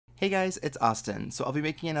Hey guys, it's Austin. So I'll be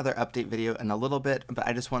making another update video in a little bit, but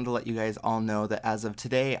I just wanted to let you guys all know that as of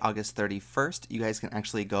today, August 31st, you guys can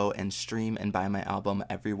actually go and stream and buy my album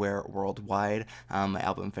everywhere worldwide. My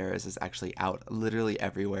album FERRIS is actually out literally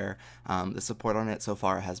everywhere. The support on it so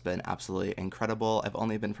far has been absolutely incredible. I've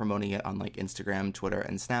only been promoting it on like Instagram, Twitter,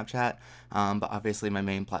 and Snapchat, but obviously my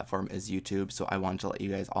main platform is YouTube, so I wanted to let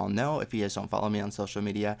you guys all know, if you guys don't follow me on social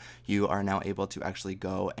media, you are now able to actually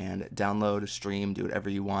go and download, stream, do whatever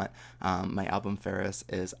you want. My album FERRIS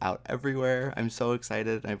is out everywhere. I'm so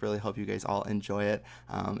excited, and I really hope you guys all enjoy it.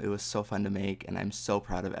 It was so fun to make, and I'm so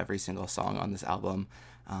proud of every single song on this album.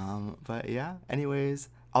 But yeah, anyways,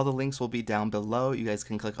 all the links will be down below. You guys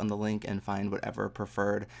can click on the link and find whatever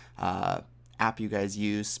preferred app you guys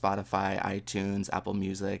use: Spotify, iTunes, Apple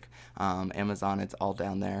Music, Amazon. It's all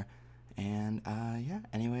down there. And yeah,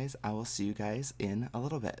 anyways, I will see you guys in a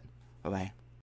little bit. Bye-bye.